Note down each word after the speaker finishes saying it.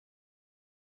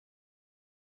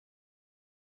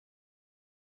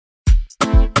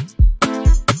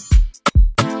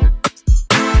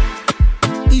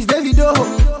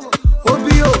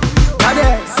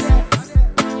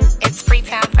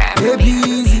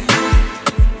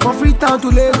from Freetown to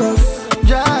Lagos.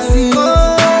 See,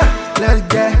 let's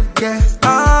get, yeah.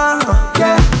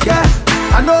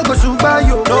 I know go shoot by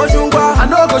you, no shoot by. I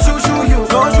know go shoot you,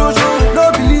 no shoot.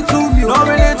 No believe to me, no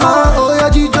believe to me. Oh yeah,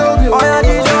 Jijo, oh yeah,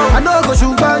 Jijo. I know go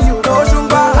shoot by you, no shoot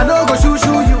by. I know go shoot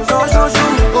you, no shoot.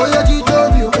 Oh yeah, Jijo,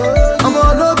 I'm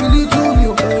gonna no believe to me,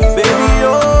 baby,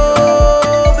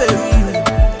 oh baby,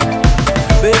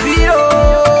 baby,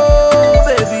 oh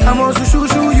baby. I'm gonna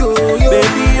shoot you,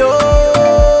 baby,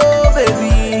 oh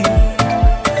baby,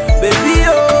 baby,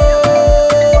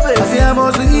 oh baby. I say I'm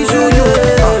gonna issue you.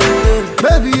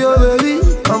 Baby, oh baby,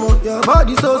 I'm on your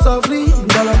body so softly.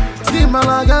 Sleep my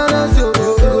like an you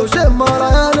go shake more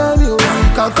like an you.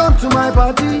 Can come to my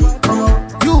party,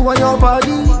 you and your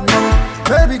party.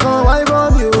 Baby, come wipe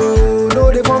on you,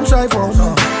 no they from shy from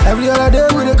me. Every other day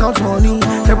we dey count money.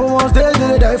 People once they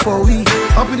die for we.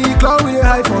 Up in the cloud we dey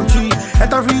high from tree.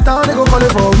 At a Freetown they go call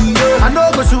it for we. I know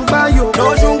go shoot by you,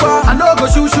 no shoot by. I know go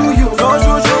shoot you, no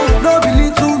shoot. No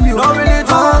believe to me, no believe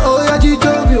to me. Oh yeah,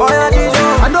 Jijo, oh yeah, Jijo.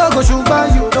 I know go shoot by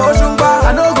you, no shoot by.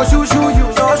 I know go shoot you,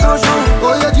 no shoot.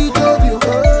 Oh yeah, Jijo,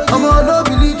 I'm gonna no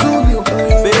believe to me,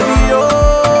 baby,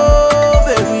 oh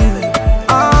baby,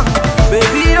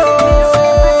 baby,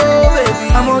 oh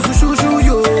baby. I'm gonna shoot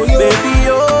you, baby,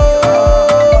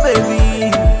 oh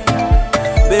baby,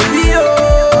 baby,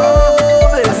 oh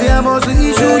baby. I say I'm gonna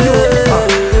issue you.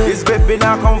 This baby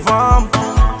not confirm,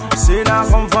 say not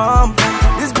confirm.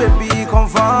 This baby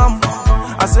confirm,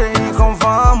 I say he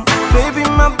confirm. Baby,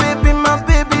 my baby,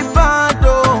 bad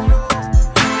oh.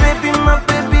 Baby, my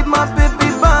baby,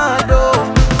 bad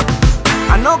oh.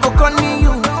 I know go conny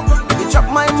you, you chop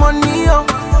my money oh.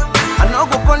 I know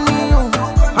go conny you,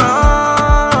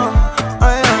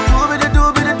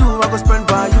 do I go spend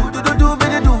by you, do, do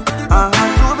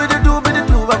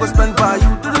I go spend by you,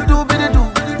 do, do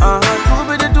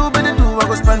I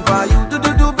go spend by you, do.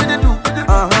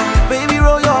 Baby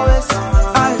roll your waist,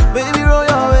 baby roll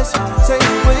your waist. Say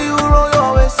when you roll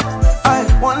your waist, I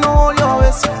wanna hold your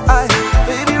waist,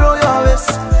 baby roll your waist,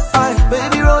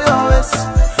 baby roll your waist.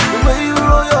 The way you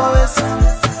roll your waist,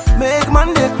 make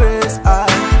Monday craze,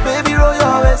 baby roll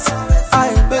your waist,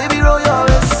 baby roll your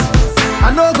waist.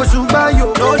 I know go shoot by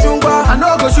you, No shoot by. I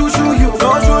know go shoot you,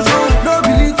 No shoot. no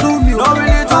believe to me, No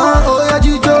believe to me. oh yeah,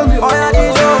 Jijo, Oh yeah,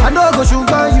 Jijo. I know go shoot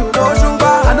by you, No shoot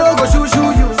by. I know go shoot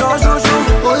you, No shoot.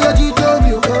 oh yeah, Jijo,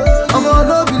 I'm gonna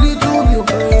no believe to me,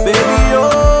 Baby,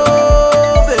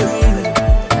 oh baby,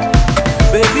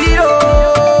 baby,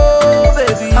 oh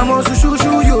baby. I'm gonna shoot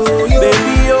you,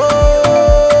 Baby,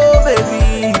 oh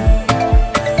baby,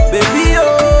 baby,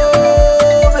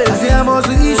 oh baby. I say I'm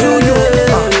gonna issue you,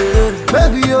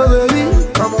 baby, oh baby,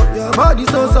 I'm on your body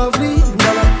so softly.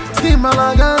 Sleep my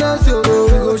like an you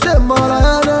go shake more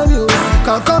like an you.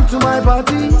 Can come to my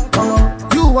party,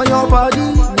 you and your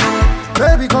party.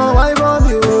 Baby, come wipe on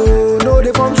you, no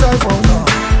they from shy from me.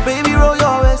 Baby, roll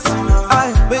your waist,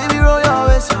 baby, roll your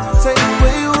waist. Say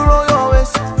when you roll your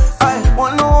waist, I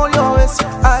wanna hold your waist,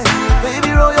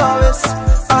 baby, roll your waist,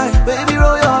 baby,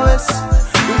 roll your waist.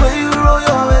 The way you roll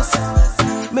your waist,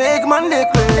 make Monday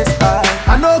craze,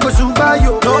 I know go shoot by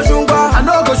you, No shoot by. I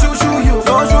know go shoot you,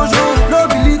 No shoot. no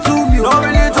believe to me, No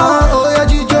believe to me. oh yeah,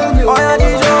 Jijo, Oh yeah,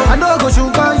 Jijo. I know go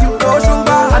shoot by you, No shoot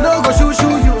by. I know go shoot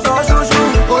you, No shoot.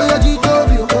 oh yeah, Jijo,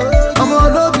 I'm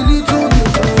gonna no believe to me,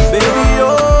 Baby,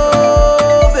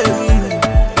 oh baby,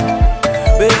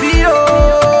 baby, oh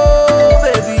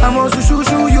baby. I'm gonna shoot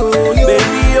you,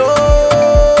 Baby,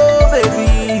 oh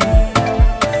baby,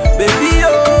 baby, oh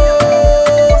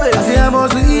baby. I say I'm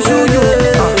gonna issue you.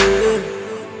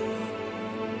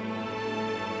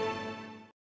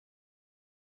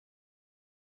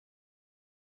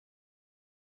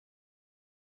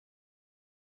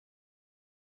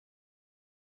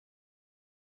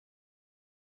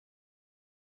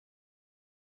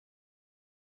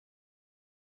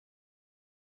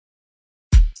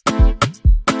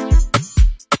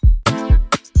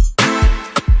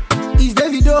 It's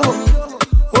Davido,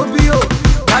 Obio,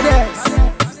 Badass,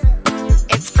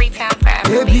 It's Freetown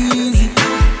 4Ever. baby easy,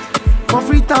 from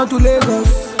Freetown to Lagos.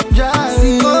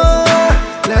 See,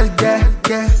 let's get,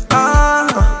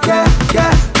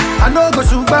 I know go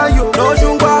shoot by you, No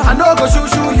shoot by. I know go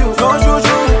shoot you, No shoot.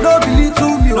 no believe to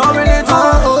me, No believe to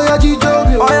me. oh yeah, Jijo,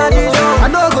 Oh yeah, Jijo. I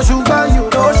know go shoot by you,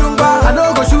 No shoot by. I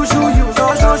know go shoot you, No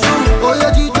shoot. oh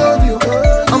yeah, Jijo,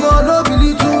 I'm gonna no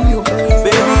believe to me,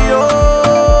 Baby,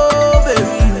 oh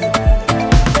baby,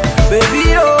 baby,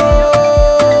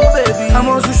 oh baby. I'm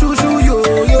gonna shoot you,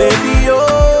 Baby,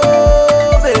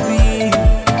 oh baby,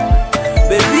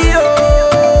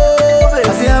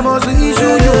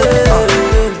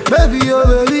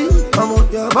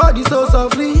 body so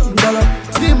softly.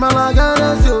 Skin man like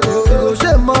an you go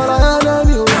shake more like an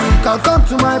you. Can come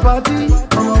to my party,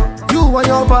 you and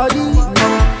your body.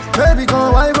 Baby,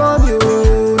 come wipe on you.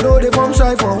 No, they from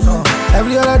shy for me.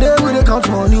 Every other day we dey count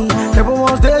money. People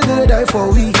want days they die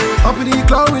for we. Up in the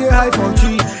cloud we dey high from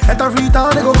tree. Enter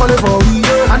Freetown they go call it for we.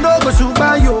 I know go shoot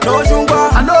by you, no shoot by.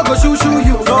 I know go shoot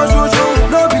you, no shoot.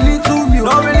 No believe to me,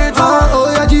 no believe to me. Oh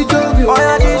yeah, Davido, oh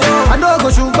yeah, Davido. I know go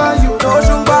shoot by you, no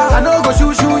shoot by. I know go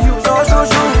shoot you, no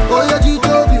shoot. Oh yeah,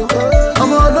 Davido,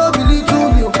 I'm on no believe to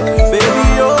me, baby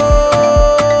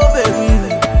oh, baby,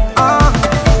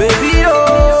 baby oh.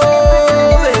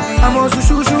 I'm on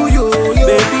shoot you,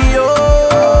 baby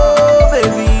oh,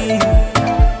 baby,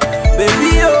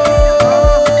 baby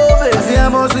oh, baby. I say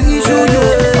I'm on issue you.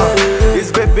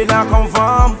 This baby not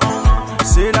confirm,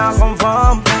 say not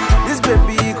confirm. This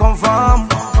baby confirm,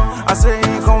 I say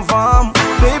confirm.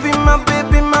 Baby my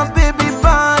baby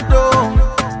bad oh.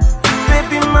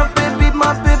 Baby my baby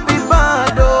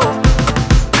bad oh.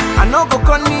 I no go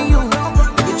conny you,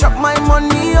 you chop my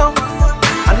money oh.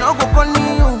 I no go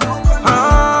conny you.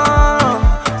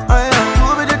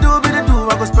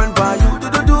 I go spend by you. Do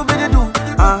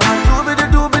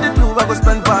I go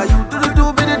spend by you. Do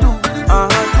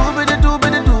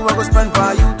I go spend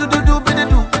by you.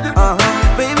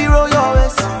 Baby roll your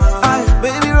waist,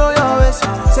 baby roll your waist.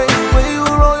 Say when you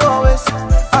roll your waist,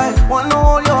 I wanna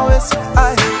hold your waist,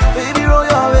 baby roll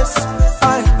your waist,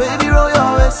 baby roll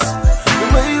your waist. The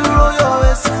way you roll your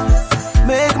waist,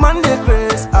 make Monday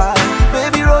grace,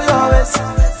 baby roll your waist,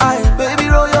 baby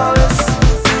roll your waist.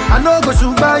 I know go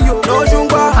shoot by you, No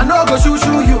jungwa, I know go shoot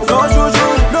you, no juju,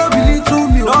 no believe to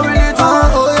me, no really to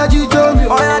me. oh yeah, Davido,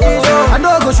 Oh yeah, Davido. I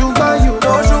know go shoot by you,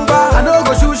 No jungwa, I know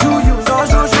go shoot you, no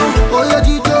juju. oh yeah,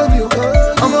 Davido,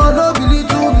 I'm on no believe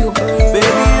to me,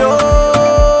 Baby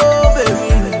oh,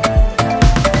 baby,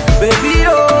 baby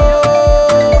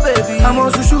oh, baby, I'm on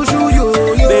shoot you,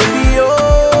 baby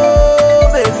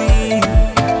oh, baby,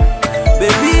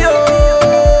 baby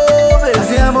oh, baby. I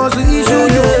say I'm on issue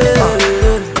you,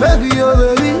 baby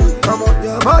oh baby, I'm on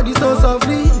your body so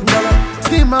softly,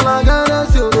 skin man like an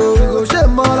you go shake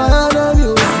more like an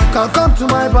you. Can come to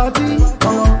my party,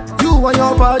 you and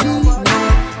your body,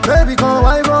 baby come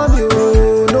wipe on you.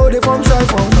 No they from shy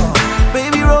for me.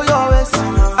 Baby roll your waist,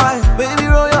 baby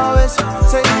roll your waist.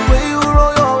 Say when you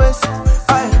roll your waist,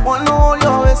 I wanna hold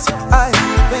your waist,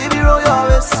 baby roll your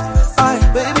waist,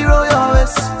 baby roll your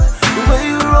waist. The way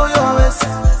you roll your waist,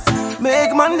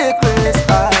 make Monday craze.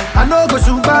 I know go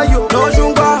shoot by you, No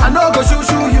jungwa, I know go shoot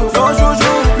you, no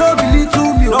juju, no believe to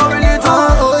me, no really to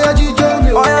me. oh yeah,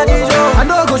 Davido, Oh yeah, Davido. I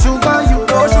know go shoot by you,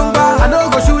 No jungwa, I know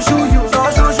go shoot you, no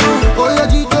juju. oh yeah,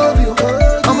 Davido,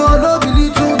 I'm on no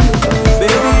believe to me,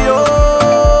 Baby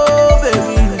oh,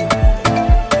 baby,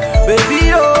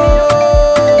 baby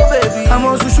oh, baby, I'm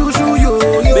on shoot you,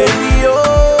 baby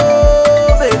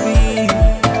oh, baby,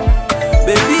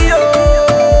 baby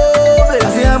oh, baby. I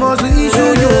say I'm on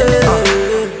issue you.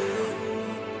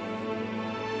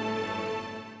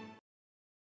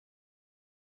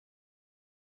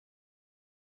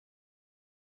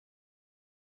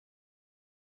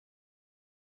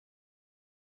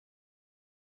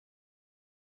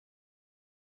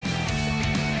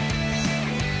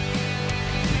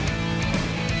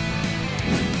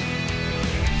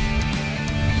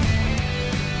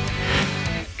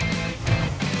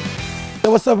 Hey,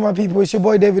 what's up, my people? It's your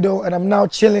boy Davido, and I'm now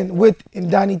chilling with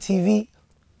Indani TV.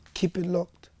 Keep it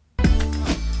locked.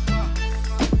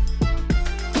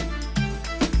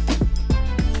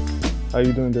 How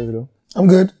you doing, Davido? I'm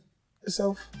good.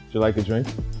 Yourself? Would you like a drink?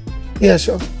 Yeah,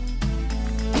 sure.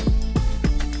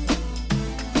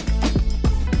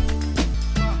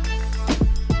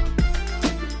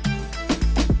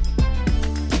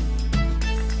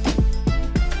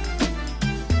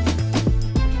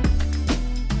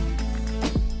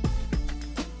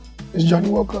 It's Johnny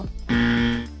Walker.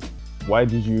 Why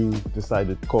did you decide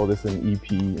to call this an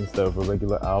EP instead of a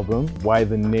regular album? Why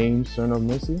the name Son of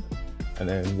Mercy? And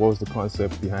then what was the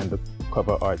concept behind the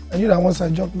cover art? I knew that once I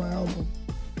dropped my album,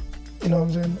 you know what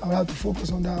I'm saying, I would have to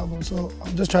focus on the album. So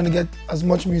I'm just trying to get as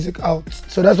much music out.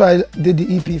 So that's why I did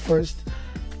the EP first.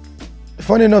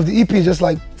 Funny enough, the EP is just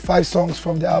like 5 songs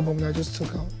from the album that I just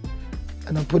took out.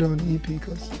 And I put it on the EP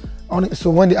because, so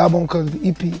when the album comes, the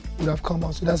EP would have come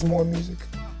out. So that's more music.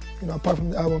 You know, apart from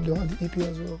the album, they'll have the EP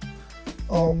as well.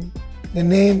 The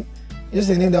name, just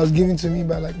the name that was given to me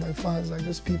by like my fans, like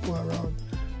just people around.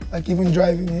 Like even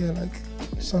driving here, like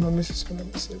Son of Mrs. Son of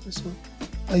Mrs. So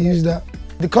I used that.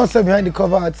 The concept behind the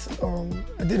cover art,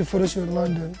 I did a photo shoot in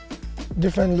London.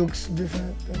 Different looks,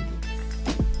 different things.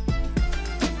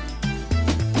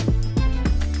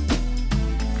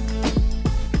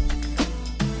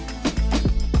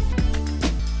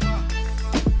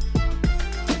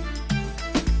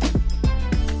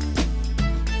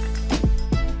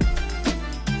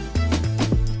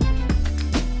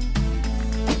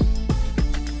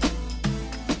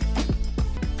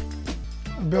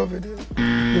 Belvedere.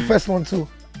 The first one too.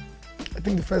 I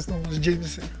think the first one was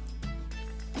Jameson.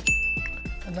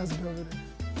 And that's Belvedere.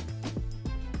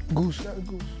 Goose, that's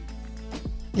Goose.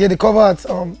 Yeah, the cover art,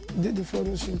 did the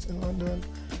photo shoot in London.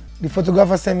 The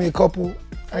photographer sent me a couple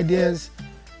ideas,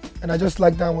 and I just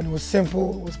liked that one. It was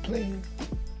simple, it was plain.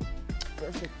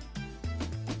 Perfect.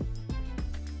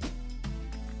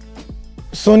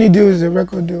 Sony deal is a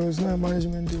record deal, it's not a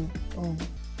management deal.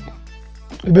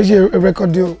 It's basically a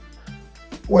record deal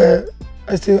where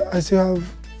I still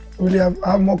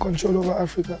have more control over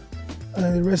Africa, and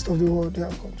then the rest of the world they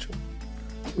have control.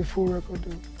 The full record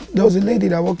deal. There was a lady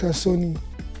that worked at Sony.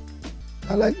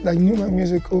 I knew my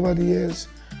music over the years,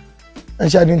 and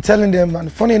she had been telling them.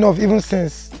 And funny enough, even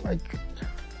since I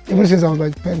was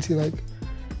like 20, like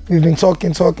we've been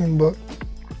talking, but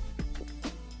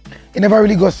it never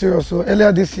really got serious. So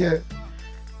earlier this year,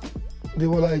 they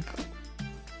were like,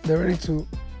 they're ready to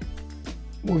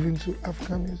move into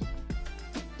African music.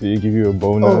 Did he give you a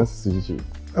bonus? Oh,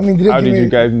 How did you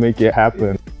guys make it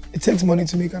happen? It takes money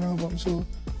to make an album, so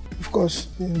of course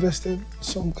we invested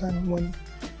some kind of money.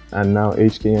 And now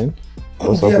HKN?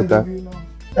 What's up with that? Now.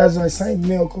 As I signed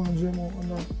Melco and Dremo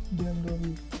on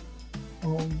BMW.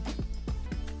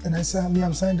 And I'm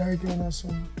signed directly on that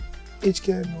song.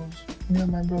 HKN knows me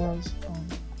and my brothers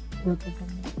record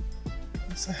company.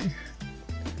 I signed.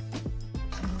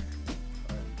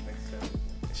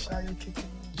 Shayo kicking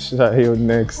in. Shayo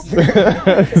next.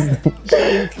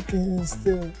 Shayo kicking in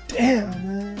still. Damn,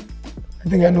 man. I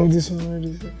think I know this one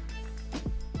already. So.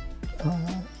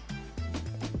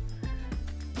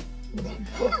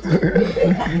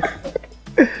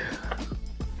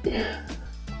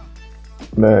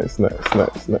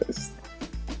 Nice.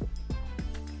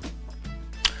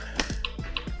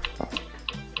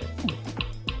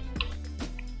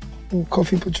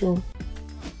 Coffee Patrol.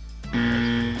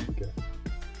 Okay.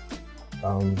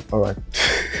 All right.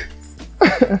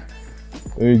 Let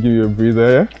me give you a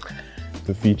breather, yeah?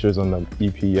 The features on the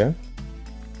EP, yeah?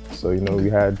 So, we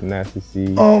had Nasty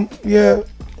C. Yeah.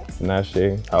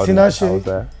 Tinashe. How was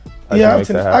that?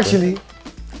 Actually,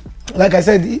 like I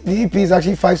said, the EP is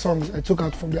actually 5 songs I took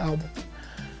out from the album.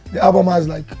 The album has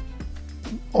like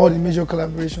all the major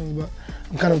collaborations, but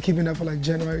I'm kind of keeping that for like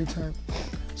January time.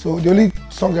 So the only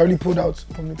songs I really pulled out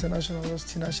from International was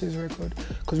Tinashe's record,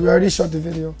 because we already shot the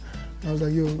video. And I was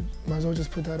like, yo, might as well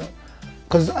just put that out.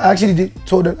 Because I actually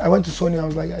told them, I went to Sony, I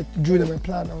was like, I drew them a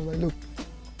plan. I was like, look,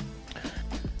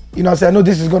 I said, I know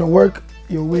this is gonna work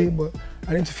your way, but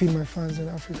I need to feed my fans in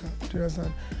Africa. Do you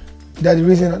understand? They're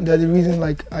the reason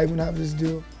like I even have this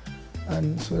deal.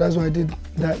 And so that's why I did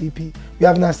that EP. We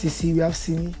have Nasty C, we have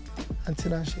Simi, and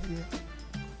Tinashe,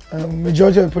 yeah.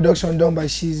 Majority of the production done by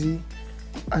Sheezy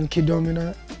and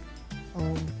Kidomina.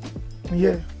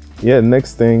 Yeah. Yeah,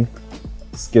 next thing,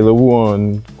 Skelewu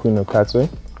on Queen of Katwe.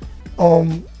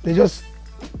 And this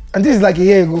is like a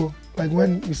year ago, like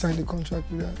when we signed the contract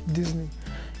with Disney.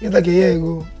 It's like a year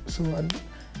ago, so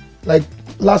like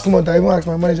last month I even asked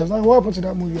my manager, I was like, what happened to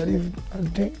that movie?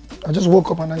 I just woke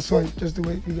up and I saw it, just the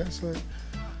way you guys saw it.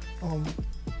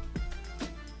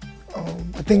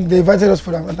 I think they invited us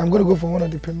for that, and I'm going to go for one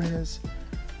of the premieres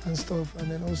and stuff,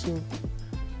 and then also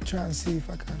try and see if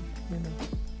I can,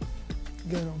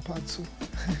 get on part 2.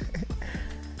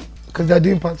 Because they're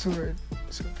doing part 2, right?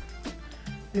 So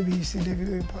maybe you see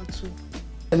Davido in part 2.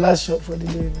 The last shot for the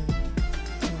day, man.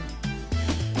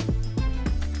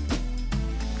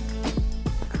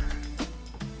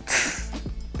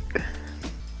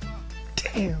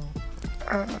 Damn.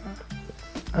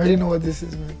 I already know what this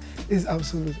is, man. It's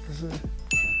absolute, I swear.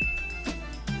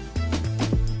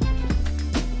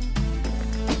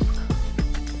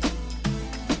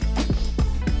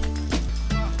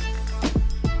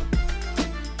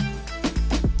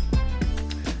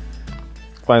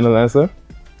 Final answer?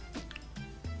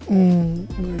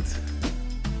 Wait.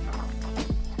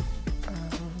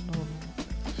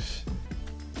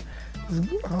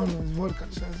 I don't know. It's vodka.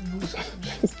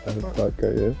 It's vodka,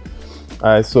 yeah.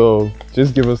 Alright, so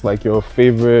just give us like your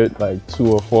favorite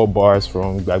 2 or 4 bars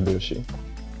from Gbagbeoshi.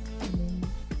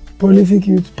 Prolific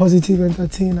youth, positive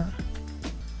entertainer,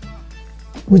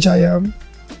 which I am.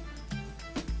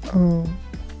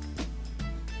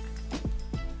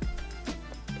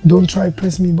 Don't try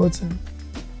press me button,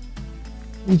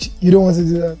 which you don't want to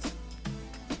do that.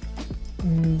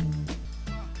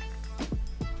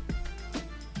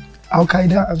 Al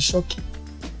Qaeda and Shoki.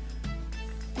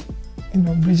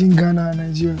 Bridging Ghana and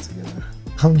Nigeria together.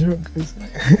 I'm drunk.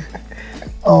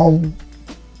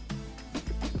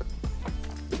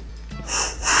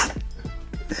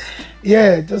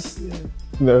 Yeah, just yeah.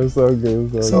 No, it's all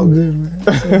good. It's all good, man.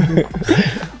 It's all good.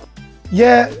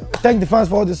 Yeah, thank the fans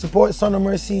for all the support. Son of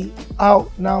Mercy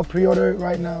out now, pre-order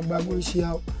right now. Bad Boy She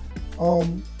out.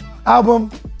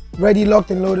 Album ready,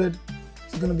 locked and loaded.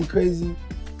 It's gonna be crazy.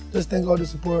 Just thank all the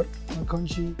support. My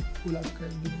country, full Africa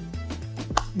is giving me.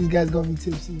 These guys got me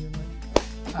tipsy, man.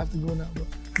 I have to go now, bro.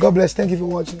 God bless. Thank you for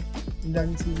watching.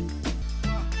 Danny TV.